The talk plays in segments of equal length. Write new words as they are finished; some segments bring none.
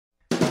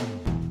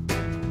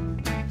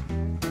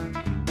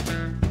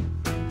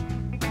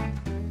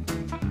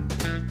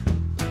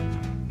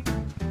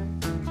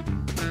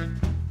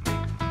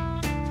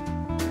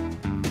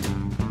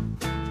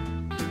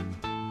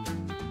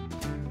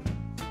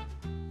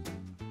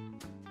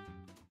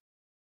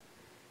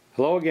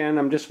Hello again.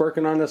 I'm just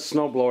working on this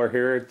snowblower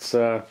here.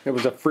 It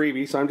was a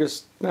freebie, so I'm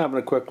just having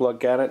a quick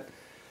look at it.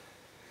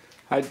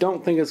 I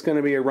don't think it's going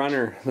to be a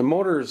runner. The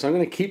motors, I'm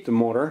going to keep the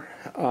motor.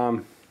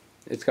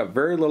 It's got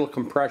very little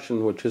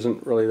compression, which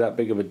isn't really that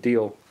big of a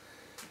deal.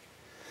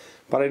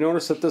 But I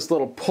noticed that this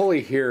little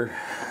pulley here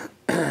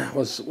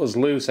was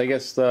loose. I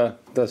guess the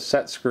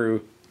set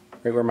screw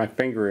right where my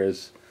finger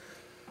is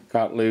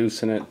got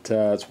loose, and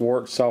it's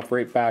wore itself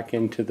right back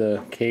into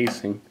the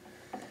casing.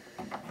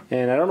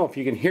 And I don't know if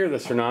you can hear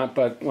this or not,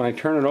 but when I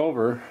turn it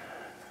over,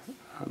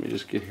 let me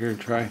just get here and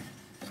try.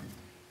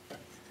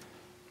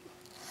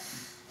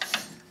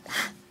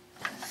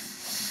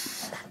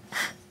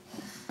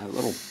 A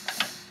little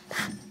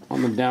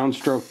on the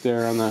downstroke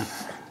there,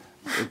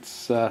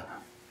 it's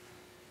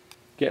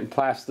getting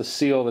past the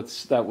seal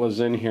that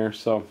was in here.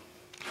 So,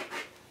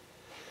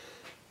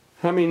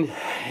 I mean,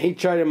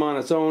 each item on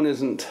its own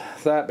isn't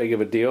that big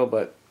of a deal,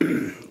 but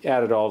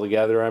add it all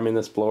together, I mean,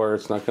 this blower,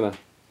 it's not going to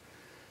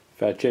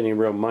fetch any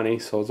real money,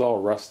 so it's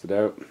all rusted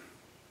out.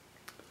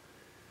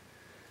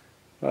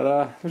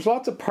 But there's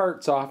lots of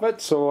parts off it,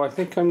 so I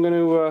think I'm going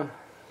to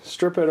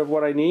strip it of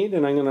what I need,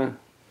 and I'm going to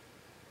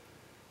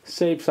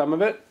save some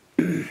of it.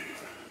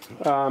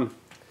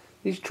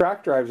 These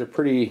track drives are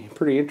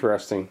pretty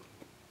interesting.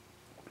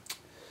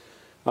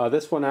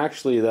 This one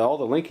actually, all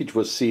the linkage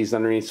was seized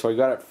underneath, so I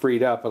got it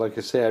freed up. But like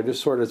I say, I've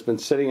just sort of, it's been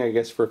sitting, I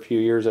guess, for a few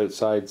years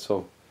outside,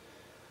 so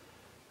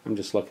I'm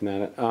just looking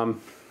at it.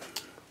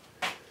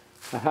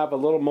 I have a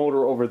little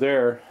motor over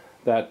there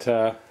that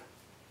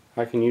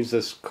I can use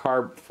this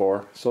carb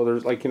for. So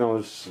there's, like, you know,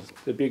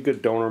 it'd be a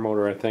good donor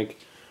motor, I think.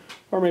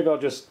 Or maybe I'll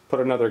just put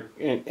another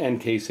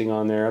end casing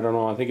on there. I don't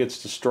know. I think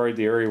it's destroyed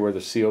the area where the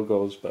seal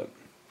goes. But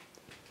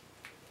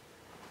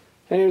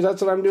anyways,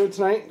 that's what I'm doing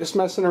tonight. Just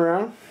messing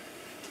around.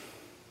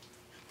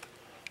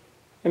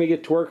 Gonna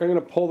get to work. I'm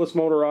gonna pull this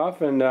motor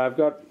off, and I've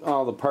got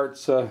all the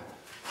parts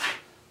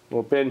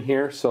little bin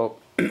here. So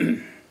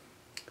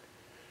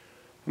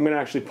I'm going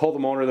to actually pull the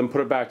motor, then put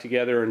it back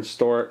together and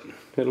store it.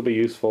 It'll be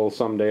useful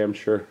someday, I'm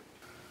sure.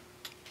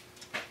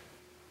 So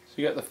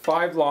you got the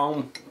 5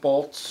 long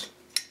bolts,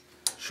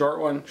 short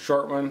one,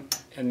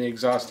 and the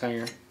exhaust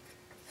hanger.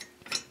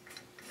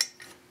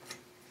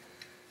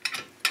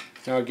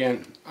 Now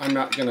again, I'm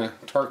not going to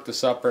torque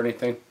this up or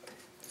anything.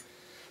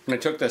 When I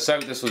took this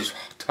out, this was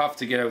tough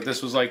to get out.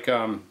 This was like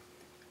all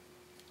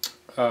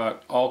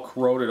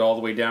corroded all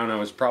the way down. I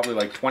was probably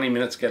like 20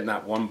 minutes getting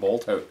that one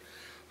bolt out.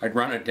 I'd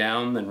run it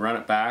down, then run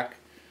it back,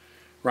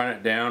 run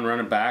it down, run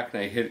it back,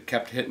 and I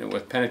kept hitting it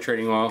with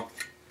penetrating oil.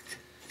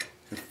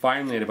 And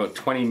finally, at about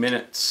 20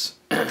 minutes,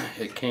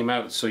 it came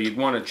out. So you'd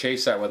want to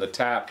chase that with a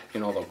tap, you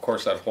know, of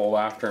course, that hole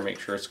after, and make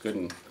sure it's good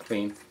and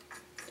clean.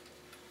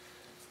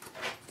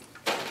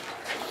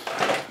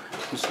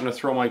 Just going to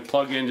throw my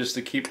plug in just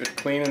to keep it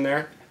clean in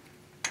there.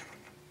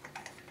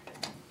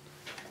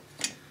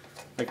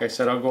 Like I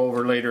said, I'll go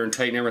over later and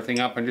tighten everything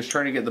up. I'm just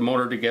trying to get the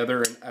motor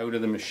together and out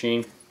of the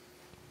machine.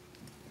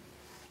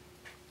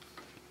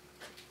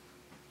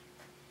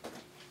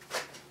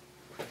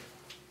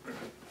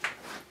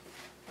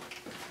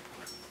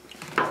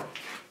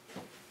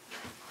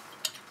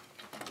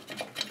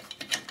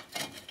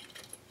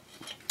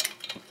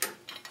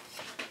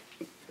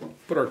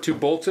 Put our 2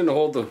 bolts in to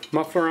hold the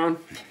muffler on.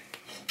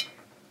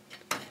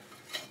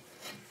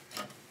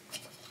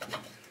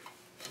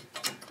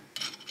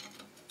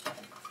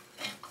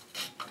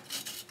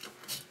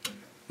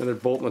 Another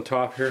bolt on the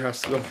top here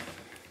has to go.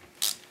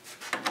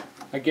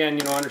 Again,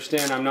 you know,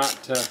 understand I'm not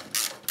trying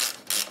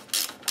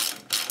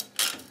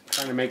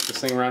to make this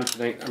thing run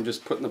tonight. I'm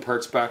just putting the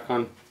parts back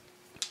on.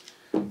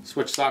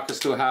 Switch sockets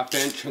to a 1/2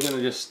 inch. I'm going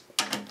to just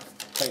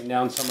tighten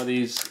down some of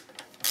these.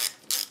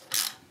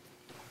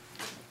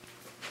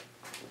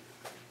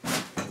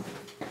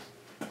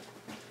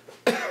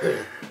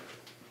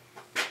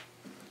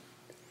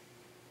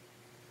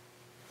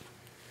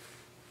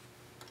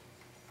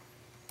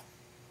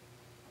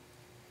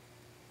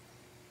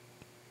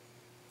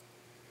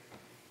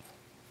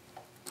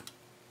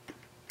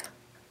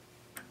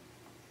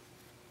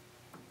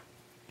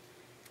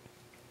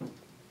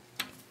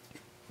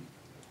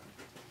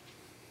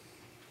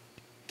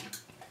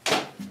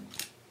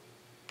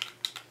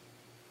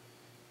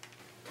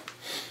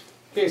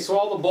 Okay, so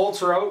all the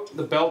bolts are out,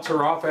 the belts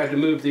are off. I had to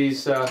move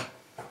these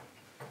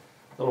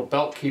little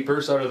belt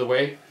keepers out of the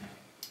way.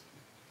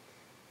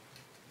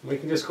 We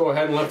can just go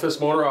ahead and lift this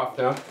motor off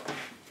now.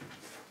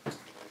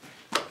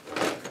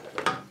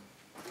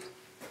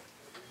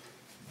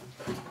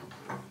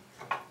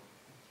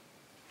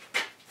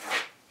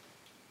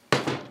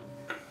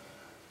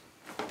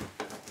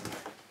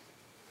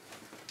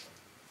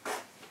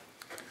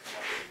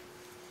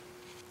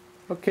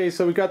 Okay,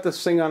 so we got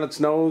this thing on its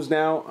nose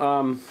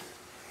now.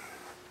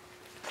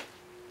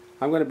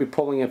 I'm going to be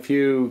pulling a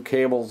few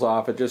cables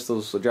off it, just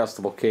those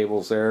adjustable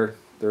cables there.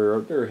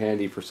 They're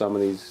handy for some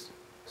of these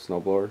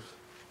snowblowers.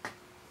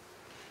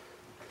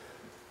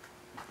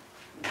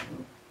 If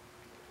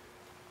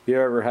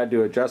you ever had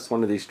to adjust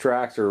one of these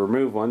tracks or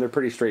remove one, they're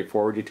pretty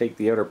straightforward. You take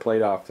the outer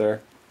plate off there.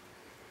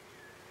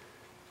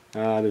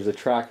 There's a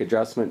track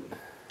adjustment.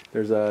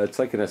 It's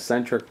like an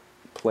eccentric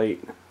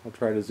plate. I'll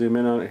try to zoom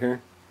in on it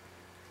here.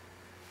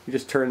 You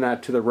just turn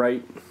that to the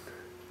right,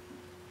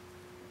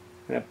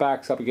 and it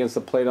backs up against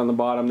the plate on the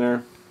bottom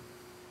there.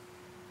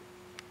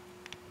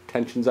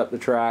 Tensions up the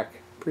track.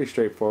 Pretty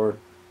straightforward.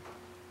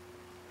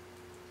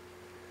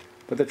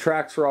 But the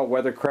tracks are all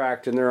weather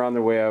cracked and they're on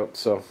their way out,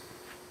 so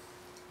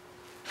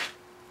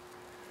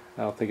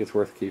I don't think it's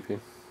worth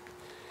keeping.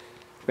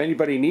 If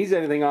anybody needs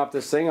anything off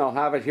this thing, I'll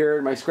have it here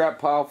in my scrap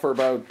pile for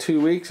about 2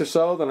 weeks or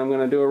so. Then I'm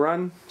going to do a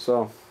run.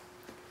 So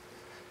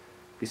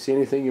if you see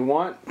anything you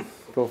want,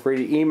 feel free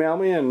to email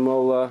me and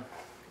we'll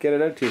get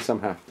it out to you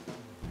somehow.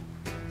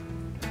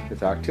 I'll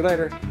talk to you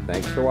later.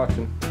 Thanks for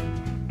watching.